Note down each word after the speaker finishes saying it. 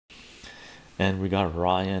And we got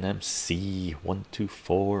Ryan MC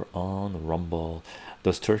 124 on Rumble.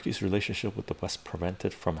 Does Turkey's relationship with the West prevent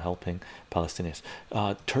it from helping Palestinians?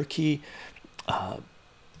 Turkey,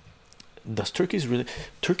 does Turkey's really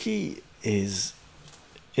Turkey is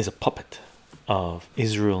a puppet of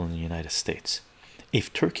Israel and the United States.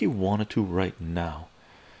 If Turkey wanted to right now,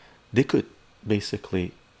 they could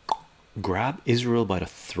basically grab Israel by the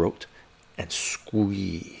throat and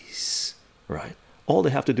squeeze, right? All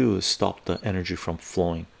they have to do is stop the energy from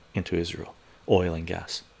flowing into Israel, oil and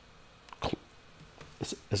gas.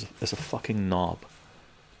 It's a fucking knob.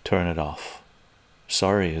 Turn it off.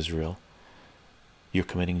 Sorry, Israel, you're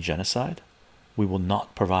committing genocide. We will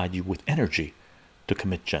not provide you with energy to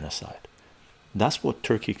commit genocide. That's what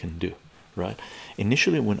Turkey can do, right?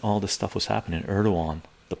 Initially, when all this stuff was happening, Erdogan,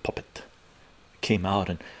 the puppet, came out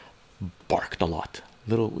and barked a lot.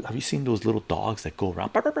 Little, have you seen those little dogs that go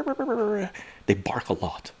around? They bark a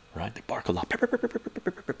lot, right? They bark a lot,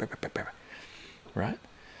 right?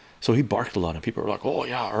 So he barked a lot, and people are like, "Oh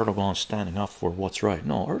yeah, Erdogan's standing up for what's right."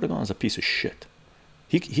 No, Erdogan's a piece of shit.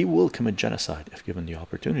 He will commit genocide if given the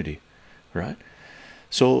opportunity, right?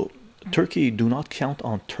 So Turkey, do not count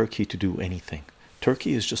on Turkey to do anything.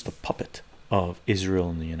 Turkey is just a puppet of Israel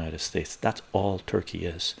and the United States. That's all Turkey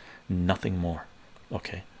is, nothing more.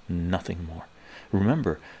 Okay, nothing more.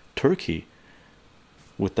 Remember, Turkey,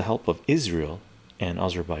 with the help of Israel and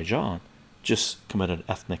Azerbaijan, just committed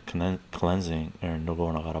ethnic cleansing in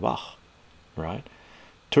Nagorno-Karabakh, right?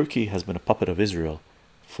 Turkey has been a puppet of Israel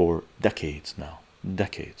for decades now,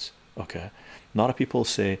 decades. Okay, a lot of people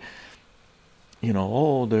say, you know,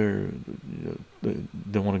 oh,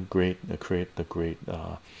 they want to create the great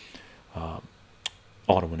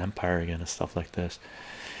Ottoman Empire again and stuff like this.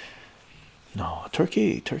 No,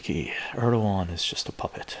 Turkey, Erdogan is just a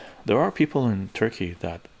puppet. There are people in Turkey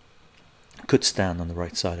that could stand on the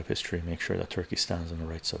right side of history, make sure that Turkey stands on the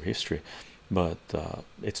right side of history, but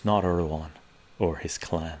it's not Erdogan or his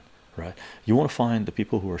clan, right? You want to find the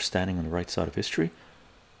people who are standing on the right side of history,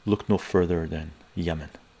 look no further than Yemen.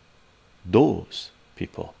 Those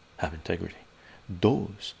people have integrity.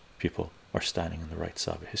 Those people are standing on the right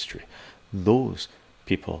side of history. Those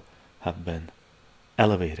people have been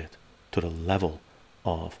elevated to the level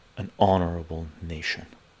of an honorable nation.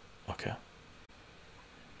 Okay,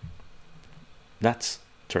 that's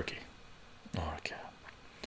Turkey. Okay.